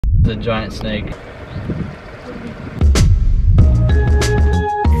a giant snake.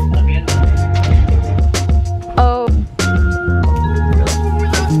 Oh.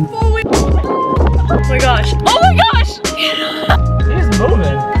 Oh my gosh. Oh my gosh! He's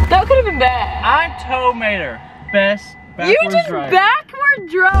moving. That could have been bad. I toe made her. Best backwards You just drive. backward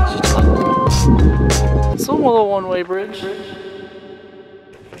drove. It's a little one-way bridge.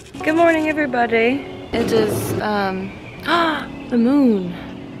 Good morning, everybody. It is, the moon.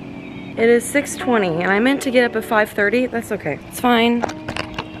 It is 6:20, and I meant to get up at 5:30. That's okay. It's fine.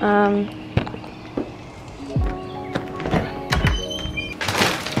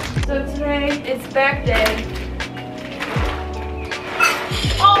 So today, it's back day.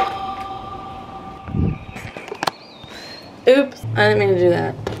 Oh! Oops, I didn't mean to do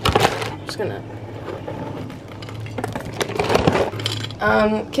that. I'm just gonna...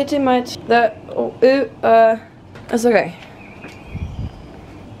 kitchen much that that's okay.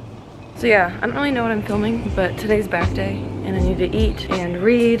 So yeah, I don't really know what I'm filming, but today's back day and I need to eat and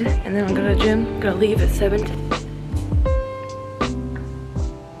read and then I'll go to the gym. I'm gonna leave at 7.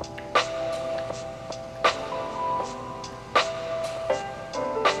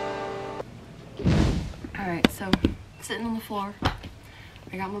 Alright, so sitting on the floor.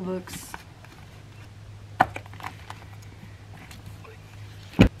 I got my books.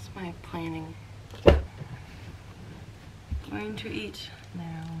 My planning. Going to eat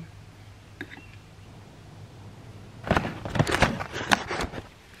now.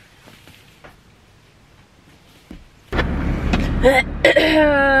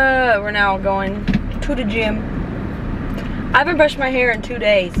 We're now going to the gym. I haven't brushed my hair in 2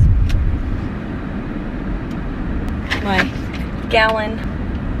 days. My gallon.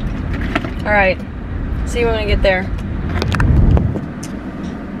 Alright. See you when we get there.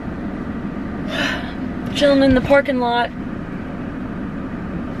 Chilling in the parking lot.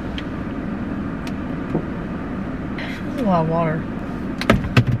 There's a lot of water.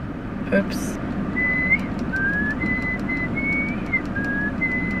 Oops.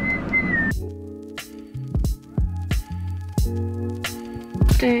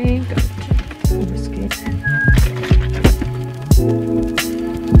 Dang.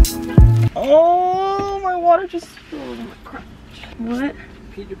 Oh, my water just spilled on my crotch. What?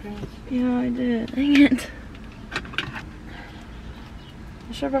 Peed your pants? Yeah, I did. Dang it. I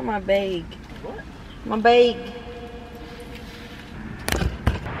should have brought my bag. What? My bag.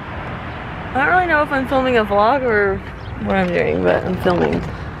 I don't really know if I'm filming a vlog or what I'm doing, but I'm filming.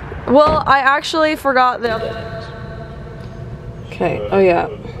 Well, I actually forgot the other... Okay, oh yeah.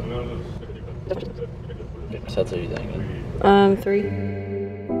 So that's what you're thinking. 3.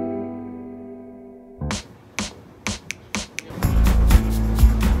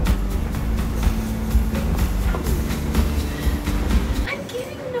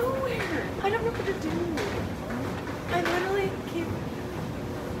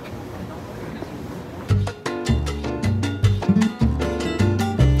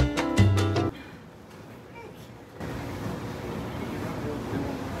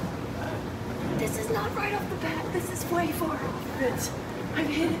 This is not right off the bat. This is way far off it. I've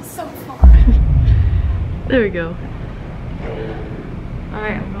hit it so far. There we go.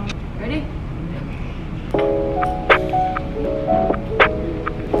 Alright, I'm going. Ready?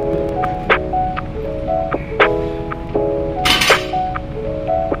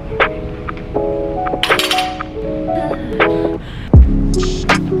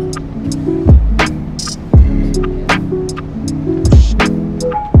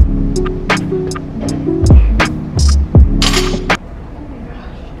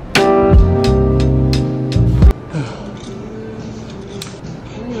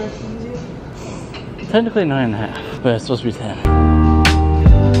 Technically 9.5, but it's supposed to be 10.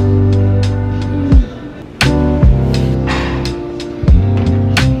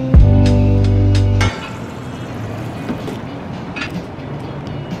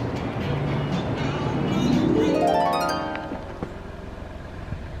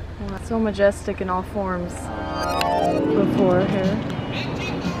 So majestic in all forms before here.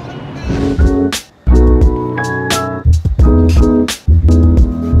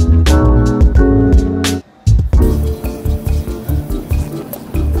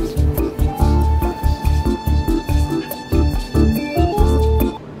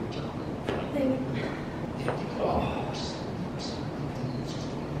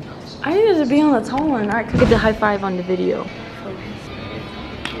 I needed to be on the tall one. I could get the high five on the video.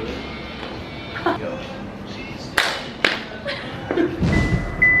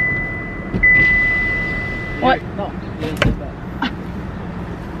 What?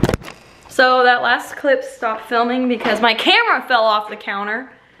 So that last clip stopped filming because my camera fell off the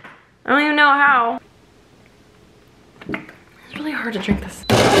counter. I don't even know how. It's really hard to drink this.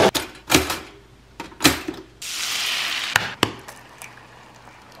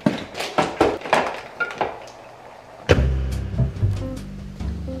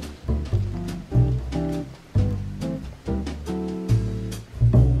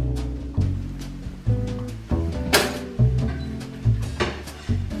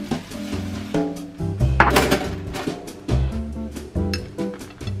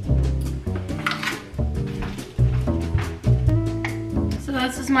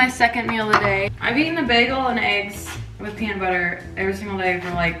 This is my second meal of the day. I've eaten a bagel and eggs with peanut butter every single day for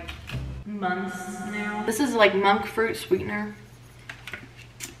like months now. This is like monk fruit sweetener.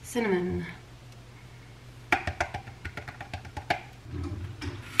 Cinnamon.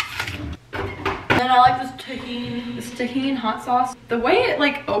 And I like this tahini hot sauce. The way it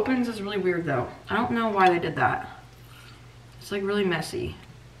like opens is really weird though. I don't know why they did that. It's like really messy.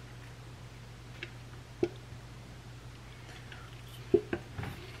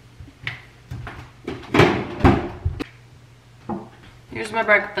 Here's my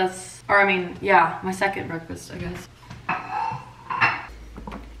breakfast, or I mean, yeah, my second breakfast, I guess.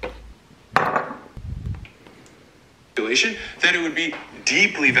 That it would be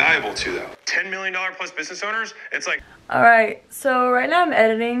deeply valuable to though. $10 million plus business owners, it's like. All right, so right now I'm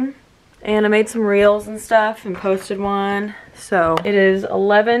editing and I made some reels and stuff and posted one. So it is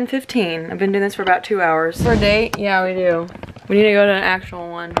 11:15. I've been doing this for about 2 hours. For a date? Yeah, we do. We need to go to an actual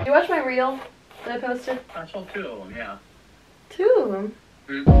one. Did you watch my reel that I posted? I saw 2 of them, yeah. 2 of them?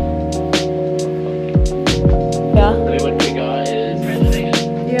 Mm-hmm. Yeah. Tell me what big guy is translating.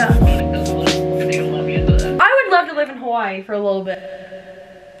 Yeah. I would love to live in Hawaii for a little bit.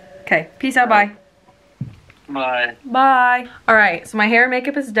 Okay, peace out, bye. Bye. Bye. Alright, so my hair and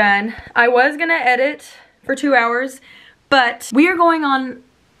makeup is done. I was gonna edit for 2 hours, but we are going on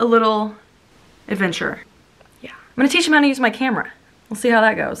a little adventure. Yeah. I'm gonna teach him how to use my camera. We'll see how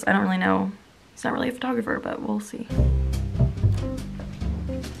that goes. I don't really know. He's not really a photographer, but we'll see.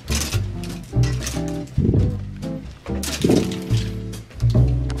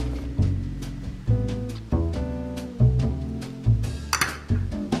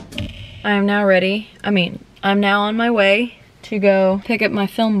 I am now ready. I'm now on my way to go pick up my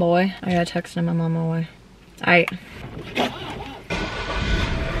film boy. I gotta text him I'm on my way. Alright.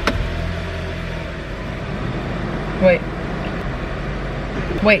 Wait.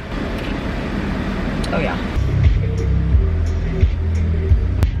 Wait. Oh yeah.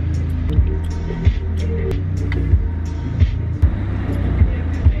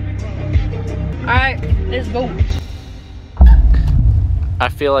 Alright, let's go. I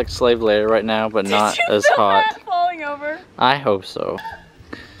feel like Slave Leia right now, but not as hot. Falling over. I hope so.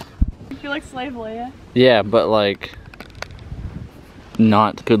 You feel like Slave Leia? Yeah, but like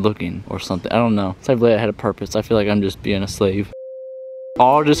not good looking or something. I don't know. Slave Leia had a purpose. I feel like I'm just being a slave.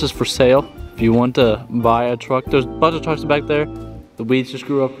 All this is for sale. If you want to buy a truck, there's a bunch of trucks back there. The weeds just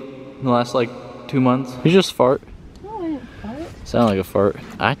grew up in the last like 2 months. You just fart. No, I didn't fart. Sound like a fart.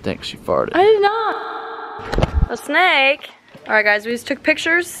 I think she farted. I did not. A snake. All right, guys, we just took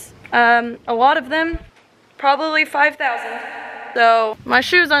pictures. A lot of them, probably 5,000. So my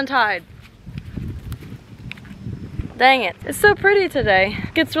shoe's untied. Dang it. It's so pretty today.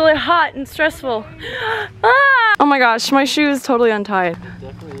 It gets really hot and stressful. Ah! Oh my gosh, my shoe is totally untied. It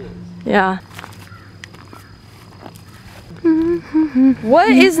definitely is. Yeah. What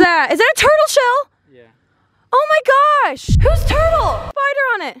is that? Is that a turtle shell? Yeah. Oh my gosh! Whose turtle? Spider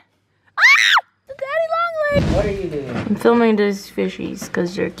on it. Ah! The daddy long leg. What are you doing? I'm filming these fishies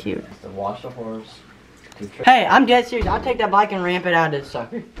because they're cute. To wash the horse. Hey, I'm dead serious. I'll take that bike and ramp it out of this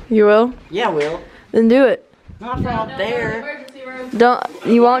sucker. You will? Yeah, I will. Then do it. Not from up there. Don't.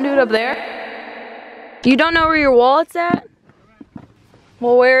 You won't do it up there? You don't know where your wallet's at?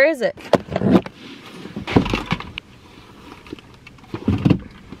 Well, where is it?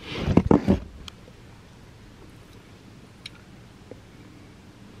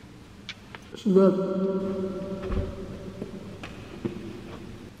 I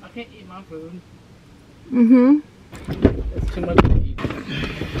can't eat my food. Mm-hmm. It's too much to eat.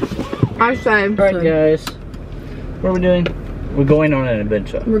 I say. Alright guys, what are we doing? We're going on an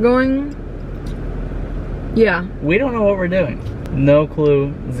adventure. We're going. Yeah. We don't know what we're doing. No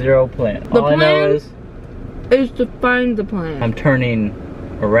clue, zero plan. The All I know is to find the plan. I'm turning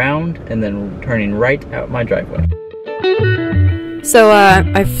around and then turning right out my driveway. So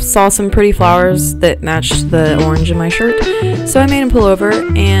I saw some pretty flowers that matched the orange in my shirt. So I made him pull over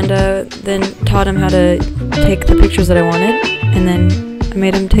and then taught him how to take the pictures that I wanted. And then I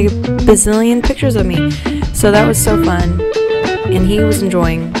made him take a bazillion pictures of me. So that was so fun. And he was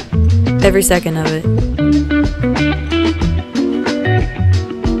enjoying Every second of it.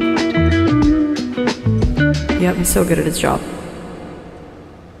 Yep, he's so good at his job.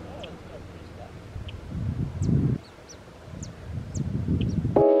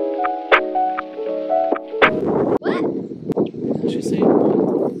 She's saying,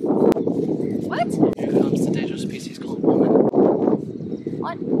 What? here comes the dangerous species called woman.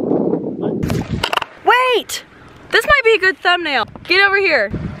 What? Wait! This might be a good thumbnail. Get over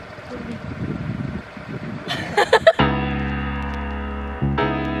here.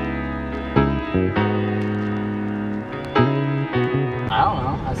 I don't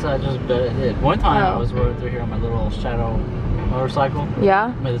know. I said I just bet it did. One time I was rolling through here on my little shadow motorcycle.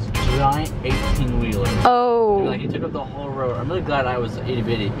 Yeah? With this giant 18-wheeler. Oh. Like, he took up the whole road. I'm really glad I was itty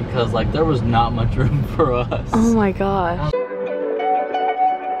bitty because, like, there was not much room for us. Oh my gosh.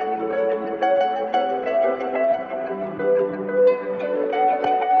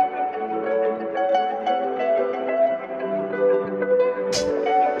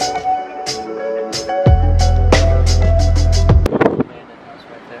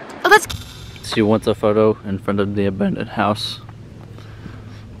 Oh, that's. She wants a photo in front of the abandoned house.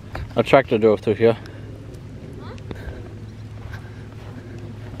 A tractor drove through here. Huh?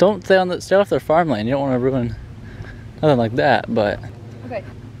 Don't stay off their farmland. You don't want to ruin nothing like that, but. Okay.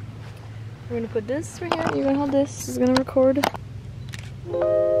 We're gonna put this right here. You're gonna hold this. This is gonna record.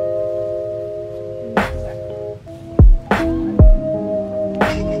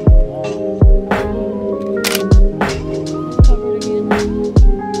 Cover it again.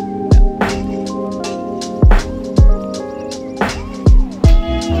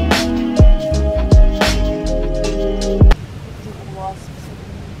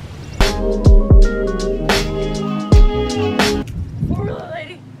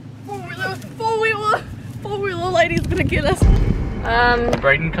 Four-wheeler lady's gonna get us.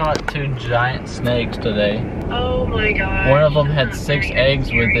 Brayden caught 2 giant snakes today. Oh my god. One of them had 6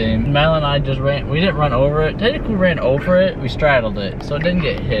 eggs with him. Madeline and I just we didn't run over it. Technically we ran over it, we straddled it, so it didn't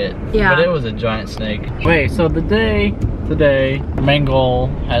get hit. Yeah. But it was a giant snake. Wait, so today, the main goal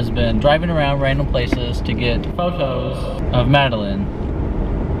has been driving around random places to get photos of Madeline.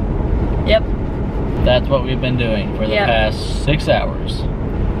 Yep. That's what we've been doing for the past 6 hours.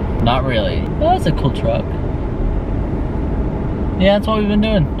 Not really. Well, that's a cool truck. Yeah, that's what we've been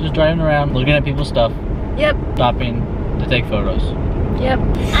doing. Just driving around, looking at people's stuff. Yep. Stopping to take photos. Yep.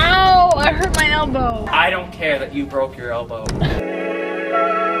 Ow! I hurt my elbow. I don't care that you broke your elbow.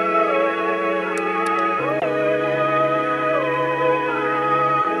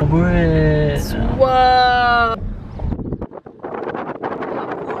 Bridge. Whoa.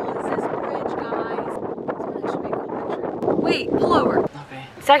 Wait, pull over. Okay.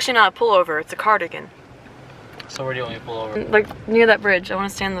 It's actually not a pullover, it's a cardigan. So where do you want me to pull over? Like near that bridge. I want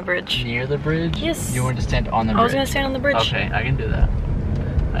to stand on the bridge. Near the bridge? Yes. You want to stand on the bridge? I was going to stand on the bridge. Okay, I can do that.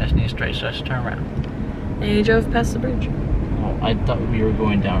 I just need straight, so I should turn around. And you drove past the bridge. Oh, I thought we were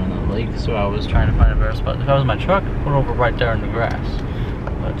going down in the lake, so I was trying to find a better spot. If I was in my truck, I'd pull over right there in the grass.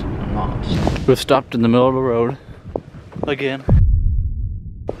 But I'm not. We've stopped in the middle of the road. Again.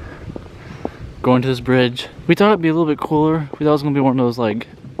 Going to this bridge. We thought it'd be a little bit cooler. We thought it was gonna be one of those like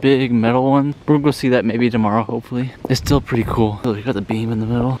big metal ones. We're gonna go see that maybe tomorrow, hopefully. It's still pretty cool. Look, you got the beam in the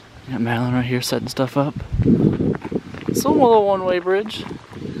middle. You got Madeline right here setting stuff up. It's a little one-way bridge.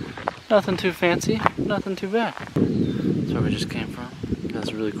 Nothing too fancy, nothing too bad. That's where we just came from. That's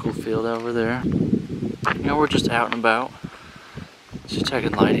a really cool field over there. You know, we're just out and about. Just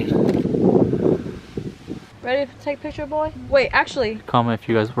checking lighting. Ready to take a picture, boy? Wait, actually. Comment if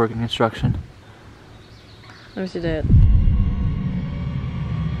you guys work in construction. Let me see that.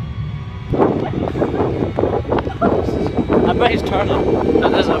 I bet he's turning.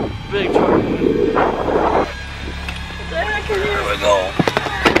 There's a big truck. There we go.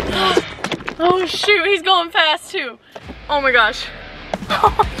 Oh shoot, he's going fast too. Oh my gosh.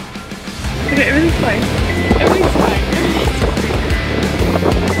 Okay, everything's fine. Everything's fine. Everything's fine.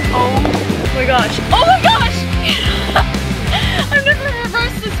 Oh my gosh. Oh my gosh! I've never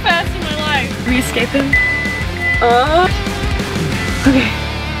reversed this fast in my life. Are we escaping? Okay.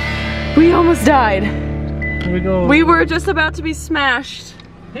 We almost died. Here we go. We were just about to be smashed.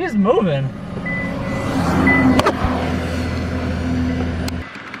 He's moving.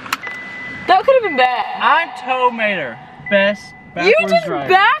 That could have been bad. I'm Tomater. Best backwards You just driver.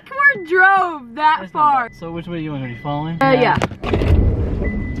 backward drove that That's not far. bad. So which way do you want to be following? Yeah.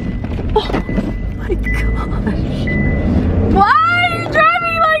 Oh my gosh. Why are you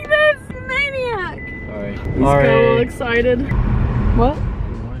driving like this, maniac? Alright. He's so excited. What?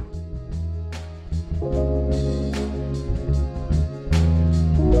 Alright.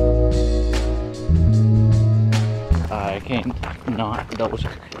 can't not double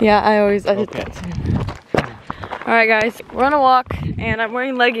check. Yeah, I always. Okay. All right, guys, we're on a walk, and I'm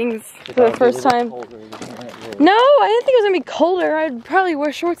wearing leggings for the first time. No, I didn't think it was gonna be colder. I'd probably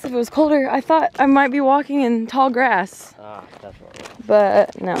wear shorts if it was colder. I thought I might be walking in tall grass. Ah, that's right.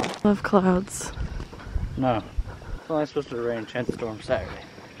 But no. Love clouds. No, it's only supposed to rain. Chance of storm Saturday.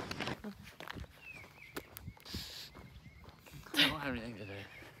 I don't have anything today.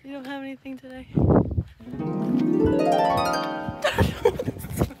 You don't have anything today?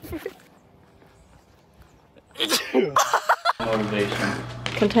 Motivation.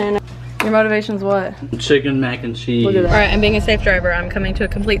 Container. Your motivation's what? Chicken mac and cheese. Look at that. All right, I'm being a safe driver. I'm coming to a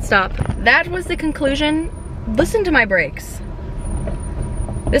complete stop. That was the conclusion. Listen to my brakes.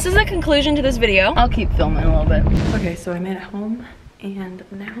 This is the conclusion to this video. I'll keep filming a little bit. Okay, so I made it home, and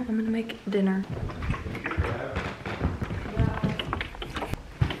now I'm gonna make dinner.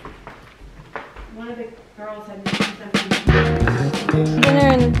 One of the girls had dinner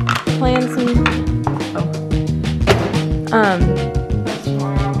and plan some.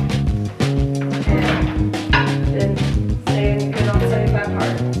 Tomorrow. And didn't say any good on 75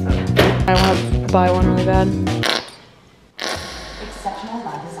 hard. So. I want to buy one really bad. Exceptional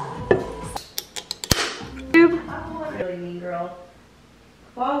by design. Really mean girl.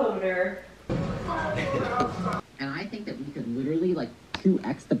 Followed her. And I think that we could literally like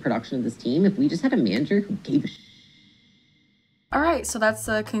 2x the production of this team if we just had a manager who gave a shit. Alright, so that's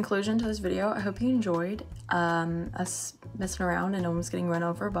the conclusion to this video. I hope you enjoyed us messing around and almost getting run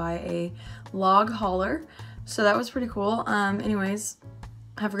over by a log hauler. So that was pretty cool. Anyways,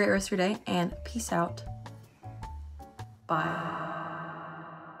 have a great rest of your day and peace out. Bye.